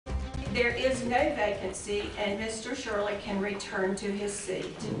There is no vacancy, and Mr. Shirley can return to his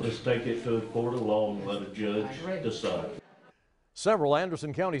seat. Let's take it to the court of law and let a judge decide. Several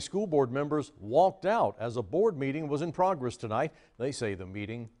Anderson County School Board members walked out as a board meeting was in progress tonight. They say the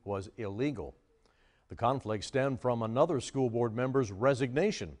meeting was illegal. The conflict stemmed from another school board member's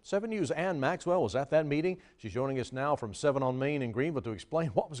resignation. 7 News' Ann Maxwell was at that meeting. She's joining us now from 7 on Main in Greenville to explain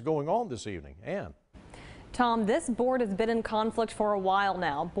what was going on this evening. Ann. Tom, this board has been in conflict for a while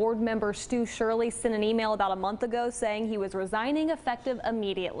now. Board member Stu Shirley sent an email about a month ago saying he was resigning effective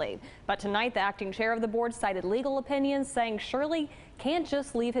immediately. But tonight, the acting chair of the board cited legal opinions saying Shirley can't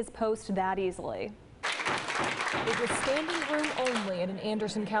just leave his post that easily. It was standing room only at an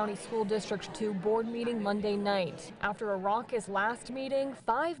Anderson County School District 2 board meeting Monday night. After a raucous last meeting,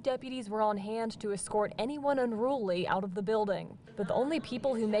 5 deputies were on hand to escort anyone unruly out of the building. But the only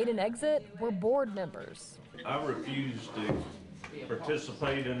people who made an exit were board members. I refuse to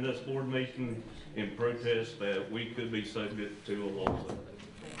participate in this board meeting in protest that we could be subject to a lawsuit.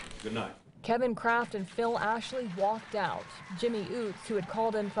 Good night. Kevin Kraft and Phil Ashley walked out. Jimmy Oots, who had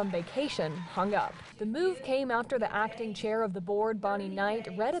called in from vacation, hung up. The move came after the acting chair of the board, Bonnie Knight,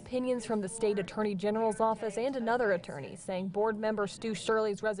 read opinions from the state attorney general's office and another attorney saying board member Stu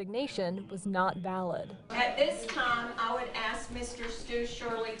Shirley's resignation was not valid. At this time, I would ask Mr. Stu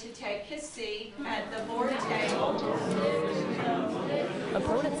Shirley to take his seat at the board table.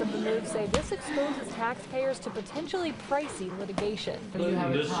 Opponents of the move say this exposes taxpayers to potentially pricey litigation. Putting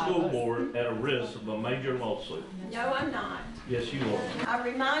this school board at a risk of a major lawsuit. No, I'm not. Yes, you are. I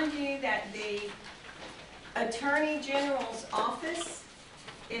remind you that the Attorney General's office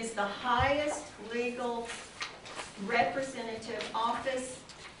is the highest legal representative office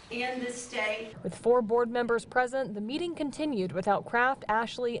in the state. With 4 board members present, the meeting continued without Kraft,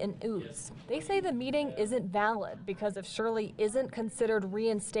 Ashley, and Oots. They say the meeting isn't valid because if Shirley isn't considered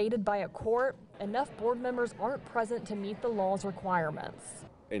reinstated by a court, enough board members aren't present to meet the law's requirements.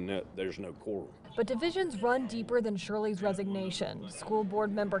 And there's no quorum. But divisions run deeper than Shirley's resignation. School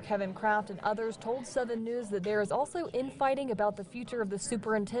board member Kevin Kraft and others told 7 News that there is also infighting about the future of the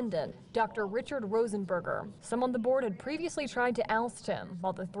superintendent, Dr. Richard Rosenberger. Some on the board had previously tried to oust him,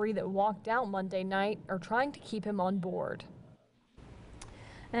 while the 3 that walked out Monday night are trying to keep him on board.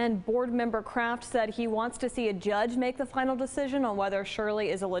 And board member Kraft said he wants to see a judge make the final decision on whether Shirley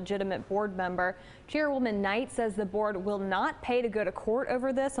is a legitimate board member. Chairwoman Knight says the board will not pay to go to court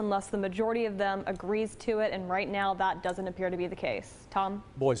over this unless the majority of them agrees to it, and right now that doesn't appear to be the case. Tom?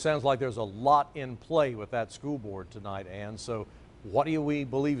 Boy, sounds like there's a lot in play with that school board tonight, Ann. So what do we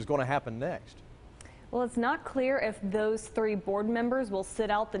believe is going to happen next? Well, it's not clear if those 3 board members will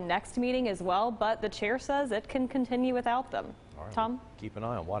sit out the next meeting as well, but the chair says it can continue without them. All right, Tom? Keep an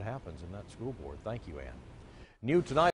eye on what happens in that school board. Thank you, Ann. New tonight.